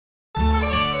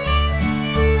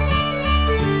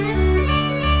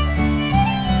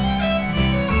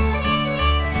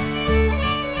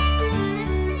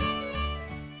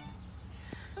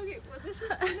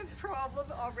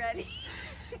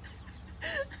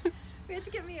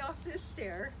tried to get me off this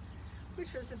stair,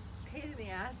 which was a pain in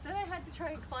the ass. Then I had to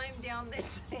try and climb down this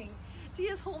thing.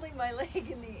 Tia's holding my leg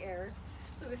in the air.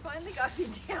 So we finally got me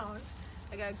down.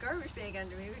 I got a garbage bag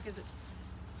under me because it's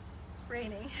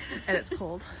raining. And it's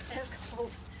cold. And it's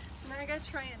cold. So now I gotta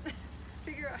try and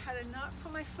figure out how to not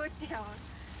put my foot down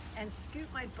and scoot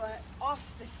my butt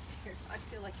off the stairs. I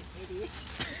feel like an idiot.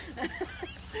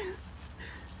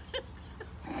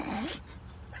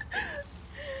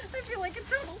 I feel like a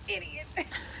total idiot.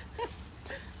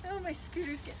 Oh, my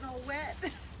scooter's getting all wet.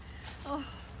 Oh,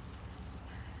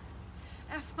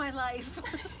 F my life.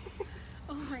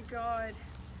 Oh my God.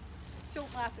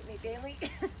 Don't laugh at me, Bailey.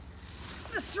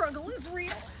 The struggle is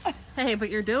real. Hey, but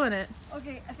you're doing it.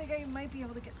 Okay, I think I might be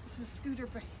able to get the scooter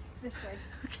this way.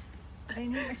 Okay. But I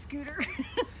need my scooter.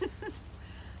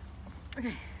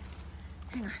 Okay,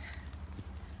 hang on.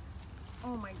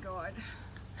 Oh my God.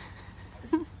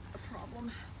 This is a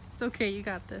problem. It's okay, you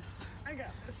got this. I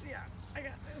got this, yeah. I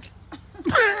got this.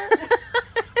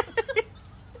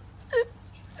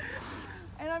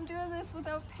 And I'm doing this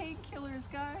without painkillers,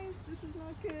 guys. This is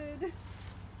not good.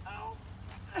 Oh.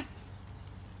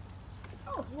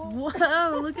 Oh, whoa.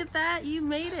 Whoa, look at that. You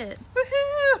made it.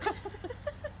 Woohoo!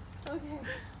 Okay.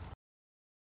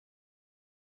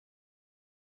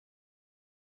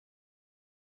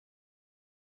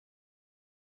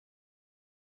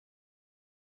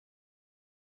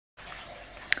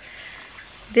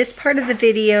 This part of the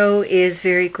video is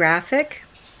very graphic,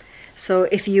 so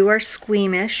if you are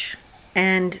squeamish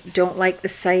and don't like the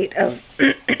sight of,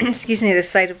 excuse me, the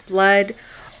sight of blood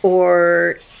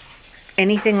or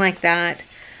anything like that,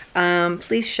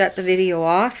 please shut the video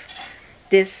off.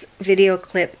 This video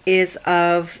clip is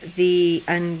of the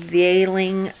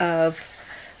unveiling of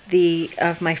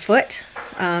my foot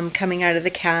coming out of the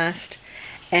cast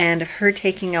and of her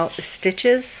taking out the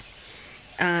stitches.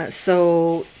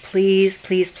 So please,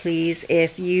 please, please,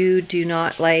 if you do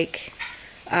not like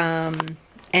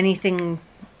anything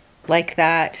like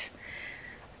that,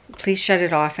 please shut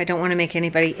it off. I don't want to make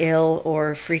anybody ill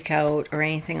or freak out or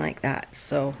anything like that.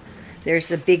 So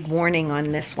there's a big warning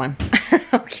on this one.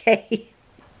 Okay.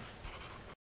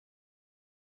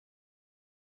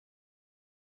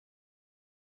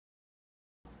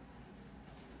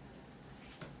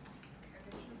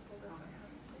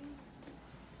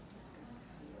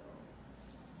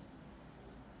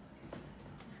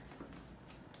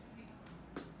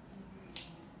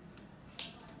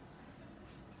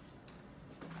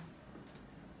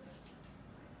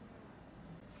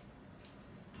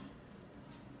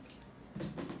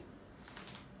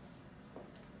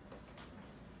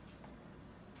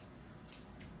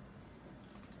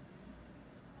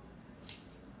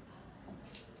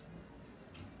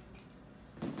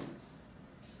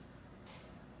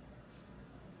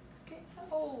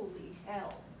 Holy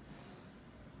hell.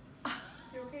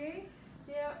 You okay?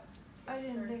 Yeah, I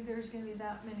didn't think there was going to be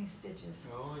that many stitches.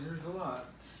 Oh, there's a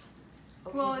lot.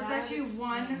 Okay, Well, it's that actually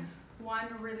explains. one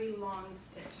really long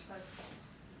stitch. That's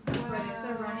what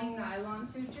it's a running nylon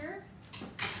suture.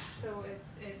 So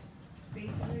it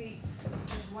basically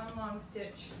it's just one long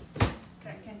stitch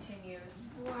that continues.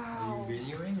 Wow. Are you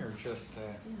videoing or just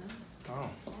oh.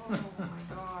 Oh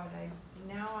my God,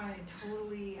 now I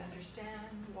totally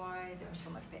understand why there was so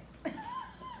much pain.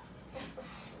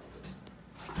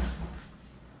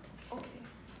 Okay.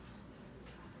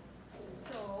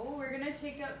 So we're gonna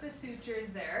take out the sutures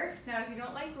there. Now if you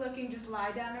don't like looking, just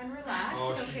lie down and relax.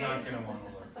 Oh, she's okay? not gonna want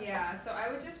to look. Yeah, so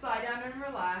I would just lie down and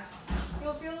relax.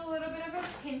 You'll feel a little bit of a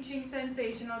pinching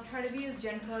sensation. I'll try to be as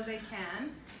gentle as I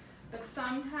can. But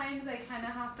sometimes I kind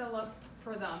of have to look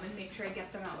for them and make sure I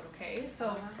get them out, okay?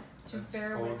 So just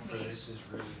bear with me. This is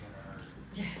really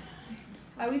gonna hurt.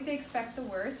 I always say expect the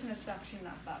worst, and it's actually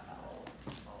not that bad.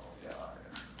 Oh God.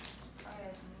 I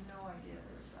had no idea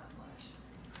there was that much.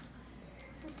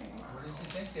 It's okay. What did you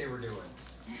think they were doing?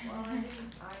 Well,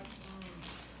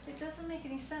 it doesn't make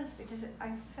any sense because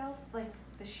I felt like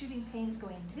the shooting pains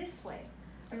going this way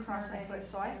across my foot.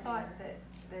 So I thought that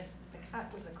the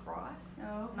cut was across,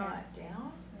 Oh, okay. not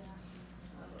down.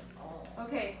 Yeah.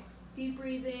 Okay, deep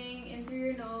breathing in through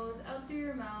your nose, out through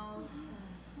your mouth.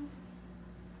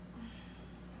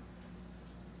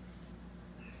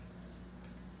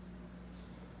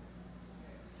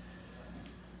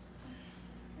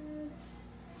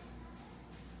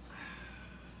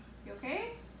 You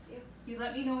okay? Yep. You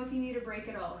let me know if you need a break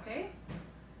at all, okay?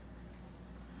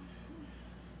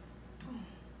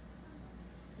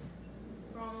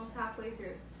 We're almost halfway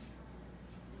through.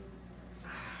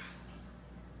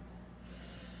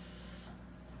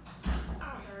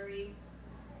 Hurry.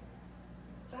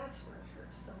 That's where it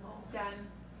hurts the most. Done.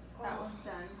 That Oh. one's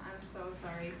done. I'm so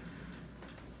sorry.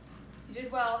 You did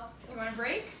well. Do you want a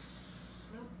break?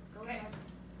 No, go Okay. ahead.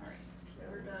 All right. Okay,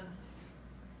 we're done.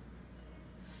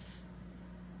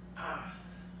 Try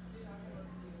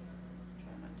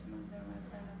not to move there, my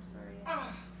friend. I'm sorry.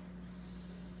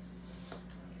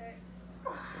 Okay.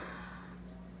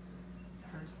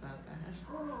 Hurts that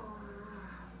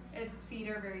bad. Its feet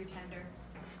are very tender.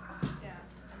 Yeah,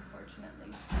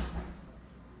 unfortunately.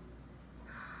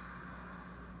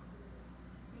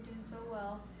 You're doing so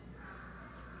well.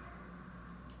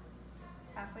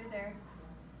 Halfway there.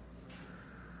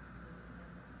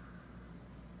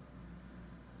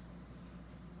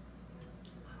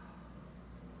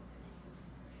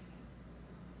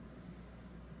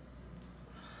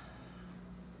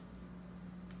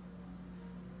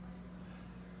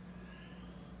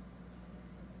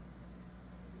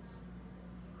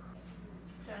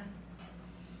 Done.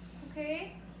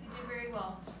 Okay, you did very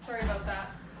well. Sorry about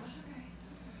that.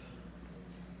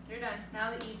 You're done.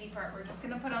 Now the easy part. We're just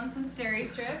gonna put on some steri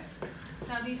strips.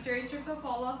 Now these steri strips will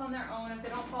fall off on their own. If they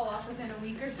don't fall off within a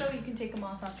week or so, you can take them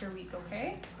off after a week,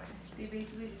 okay? They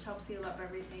basically just help seal up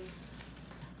everything.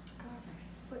 God,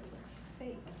 my foot looks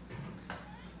fake.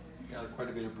 Got quite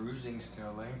a bit of bruising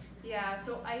still, eh? Yeah,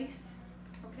 so ice,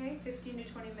 okay? 15 to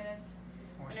 20 minutes.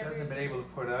 Well, she Whenever hasn't you're- been able to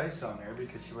put ice on there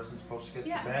because she wasn't supposed to get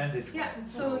Yeah, the bandage yeah. wet.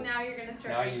 So now you're gonna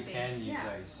start now you icing. can use Yeah.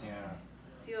 ice, yeah.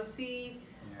 So you'll see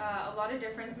Yeah. a lot of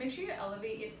difference. Make sure you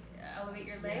elevate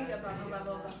your leg Yeah, above the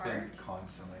level of It's the been heart.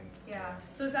 constantly. Yeah.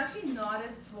 So it's actually not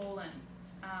as swollen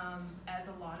as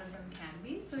a lot of them can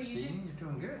be. So you See, did. you're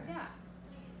doing good. Yeah.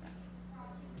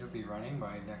 You'll be running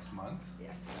by next month.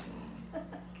 Yeah.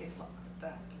 Good luck with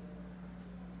that.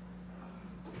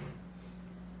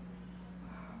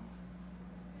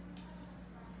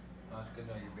 That's good.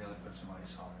 Now you'll be able to put some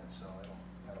ice on it, so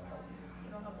that'll help.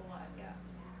 It'll help a lot. Yeah.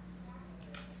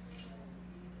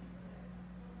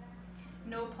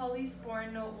 No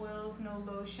polysporin, no oils, no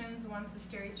lotions once the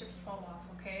steri strips fall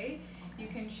off, okay? You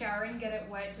can shower and get it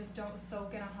wet, just don't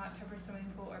soak in a hot tub or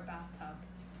swimming pool or bathtub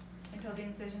until the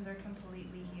incisions are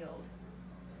completely healed.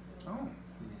 Oh,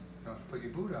 you don't have to put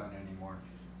your boot on anymore.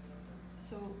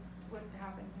 So what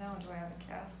happens now? Do I have a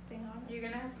cast thing on it? You're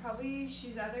gonna have probably,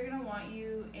 she's either gonna want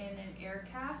you in an air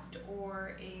cast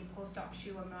or a post-op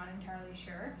shoe, I'm not entirely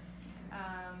sure.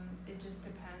 It just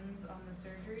depends on the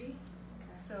surgery.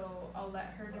 So I'll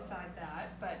let her decide that,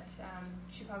 but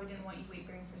she probably didn't want you weight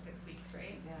bearing for 6 weeks,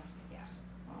 right? Yeah. Yeah.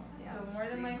 Well, yeah, it So was more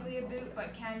than 3 likely a months boot, old.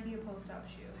 but can be a post-op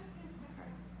shoe.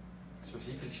 So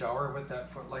she can shower with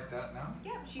that foot like that now?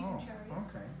 Yeah, she oh, can shower. Yeah.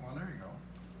 Okay, well there you go.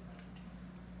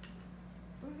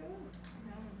 Woohoo!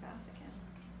 Now I'm in bath again.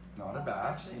 Not a bath,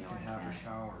 Actually, you no, can I have a can't.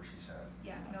 shower, she said.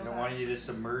 Yeah, I no don't bath. want you to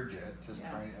submerge it, just Yeah.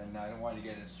 try, and I don't want you to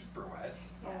get it super wet.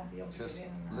 I won't be able to Just get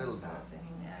in and out little of the bath bit.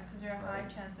 anymore. Yeah, because there's a high Right.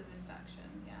 chance of infection.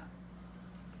 Yeah.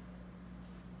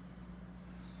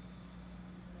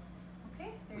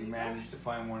 Okay, there We you managed to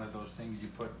find one of those things you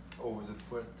put over the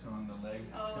foot on the leg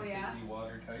that's Oh, yeah. completely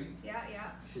watertight. go. Yeah,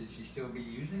 yeah. Should she still be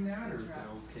using that, or is it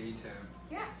okay to?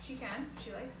 Yeah, she can.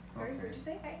 She likes. Sorry, Okay. what'd you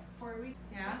say? Hi. 4 weeks.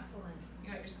 Yeah. Excellent. You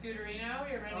got your scooterino,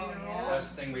 you're ready Oh, to yeah. roll?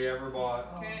 Best thing we ever bought.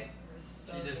 Okay. It was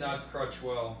so She does good. not crutch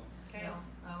well. Okay. No,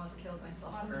 I almost killed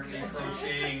myself. Lots of Currently people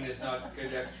crocheting is not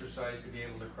good exercise to be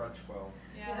able to crutch well.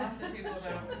 Yeah, lots of people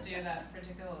don't do that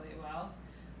particularly well.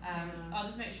 I'll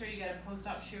just make sure you get a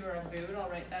post-op shoe or a boot. I'll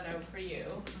write that out for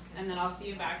you. And then I'll see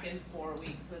you back in 4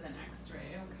 weeks with an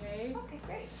x-ray, okay? Okay,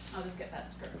 great. I'll just get that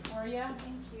script for you.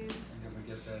 Thank you. And then we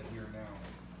get that here now.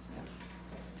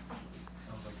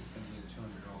 Sounds like it's gonna be a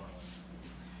 $200 one.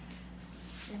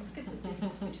 And look at the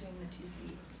difference between the 2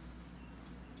 feet.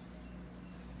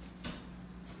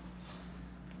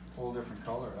 Whole different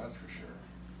color, that's for sure.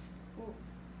 Oh.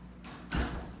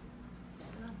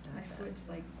 My foot's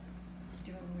like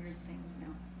doing weird things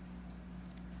now.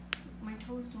 My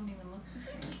toes don't even look the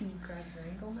same. Can you grab your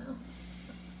ankle now?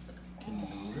 Can you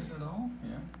move it at all?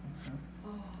 Yeah. Okay.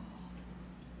 Oh.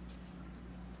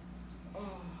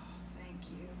 Oh, thank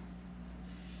you.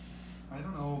 I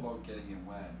don't know about getting it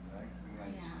wet, but I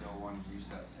Yeah. still want to use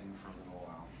that thing for a little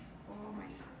while. Oh, my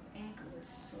ankle is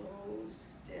so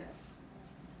stiff.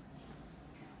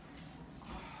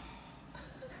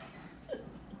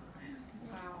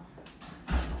 Wow.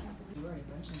 You already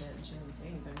mentioned it and she didn't say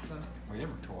anything, so. We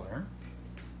never told her.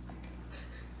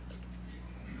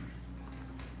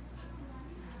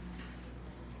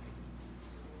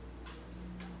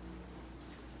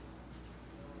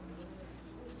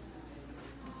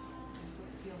 My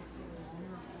foot feels so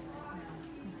vulnerable right now.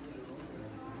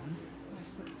 My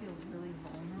foot feels really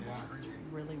vulnerable.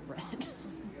 Yeah. Really red.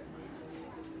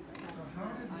 So how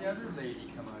did the other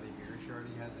lady come out of here? She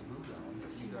already had the boot on.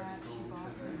 She got to go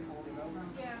to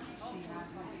the... Yeah. She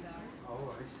Oh,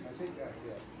 I think that's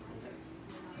it.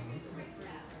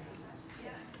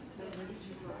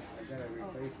 I gotta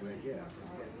replace it, I guess.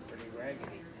 It's getting pretty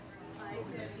raggedy.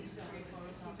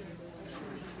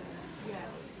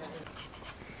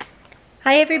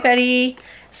 Hi everybody.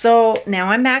 So now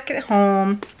I'm back at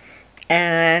home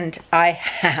and I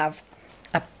have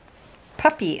a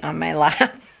puppy on my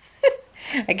lap.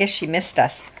 I guess she missed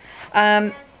us.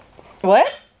 What?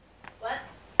 What?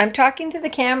 I'm talking to the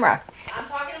camera. I'm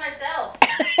talking to myself.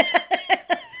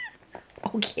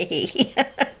 Okay.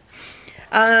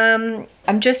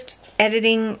 I'm just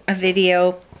editing a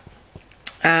video.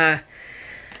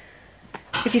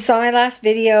 If you saw my last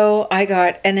video, I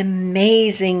got an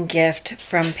amazing gift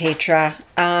from Petra.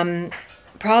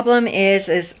 Problem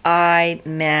is I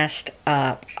messed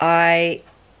up. I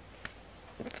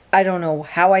don't know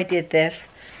how I did this,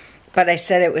 but I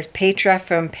said it was Petra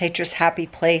from Petra's Happy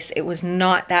Place. It was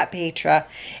not that Petra.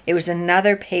 It was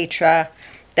another Petra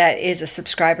that is a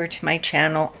subscriber to my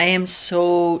channel. I am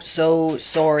so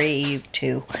sorry, you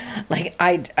two. Like,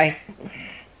 I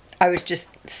was just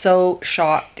so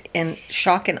shocked, and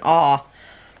shock and awe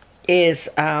is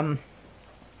a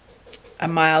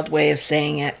mild way of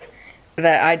saying it,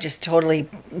 that I just totally,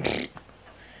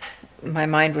 my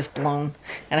mind was blown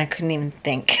and I couldn't even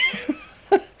think.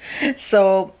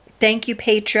 So thank you,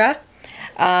 Petra.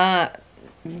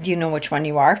 You know which one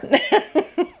you are.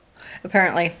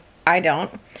 Apparently I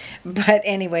don't, but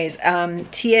anyways,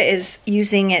 Tia is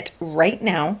using it right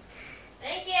now.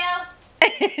 Thank you.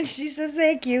 She says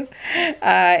thank you.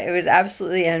 It was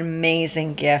absolutely an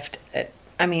amazing gift.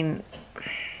 I mean,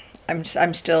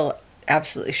 I'm still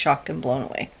absolutely shocked and blown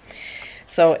away.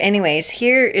 So anyways,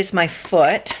 here is my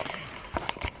foot.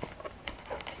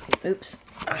 Oops.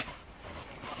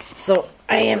 So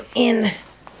I am in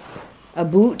a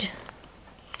boot.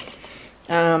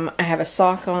 I have a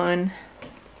sock on.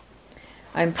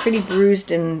 I'm pretty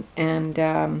bruised and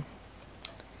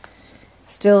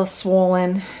still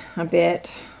swollen a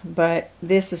bit, but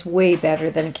this is way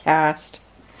better than a cast.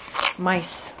 My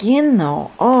skin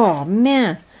though, oh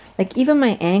man, like even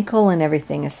my ankle and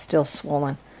everything is still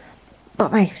swollen,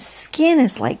 but my skin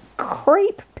is like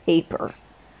crepe paper.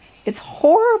 It's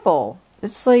horrible.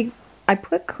 It's like I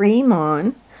put cream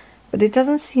on, but it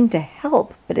doesn't seem to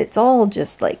help, but it's all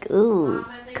just like, ooh,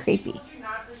 crepey.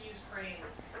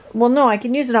 Well, no, I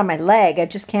can use it on my leg. I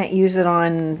just can't use it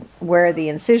on where the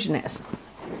incision is.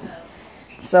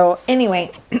 So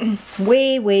anyway,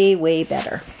 way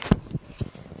better.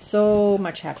 So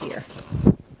much happier.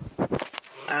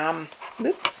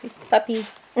 Oops, puppy.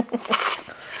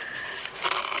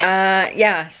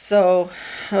 Yeah, so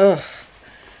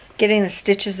getting the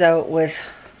stitches out was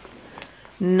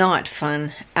not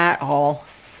fun at all.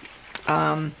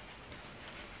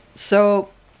 So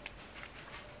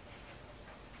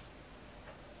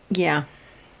yeah,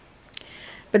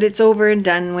 but it's over and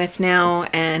done with now,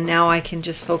 and now I can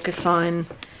just focus on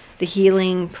the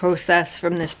healing process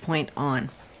from this point on.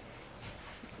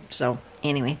 So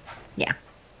anyway, yeah.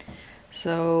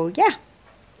 So yeah.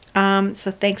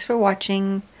 So thanks for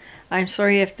watching. I'm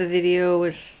sorry if the video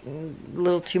was a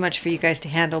little too much for you guys to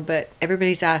handle, but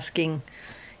everybody's asking,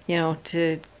 you know,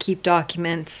 to keep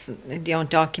documents, you know,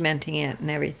 documenting it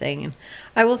and everything, and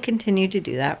I will continue to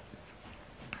do that.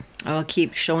 I'll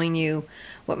keep showing you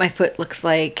what my foot looks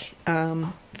like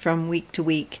from week to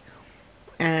week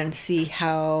and see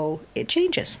how it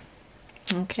changes.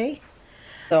 Okay,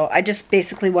 so I just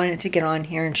basically wanted to get on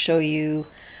here and show you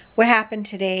what happened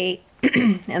today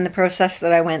and the process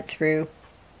that I went through,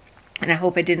 and I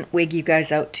hope I didn't wig you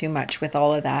guys out too much with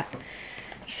all of that.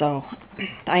 So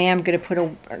I am going to put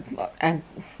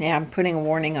I'm putting a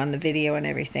warning on the video and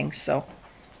everything. So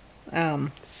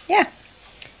yeah,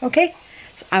 okay.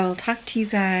 So I will talk to you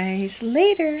guys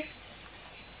later.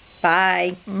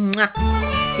 Bye.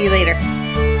 Mwah. See you later.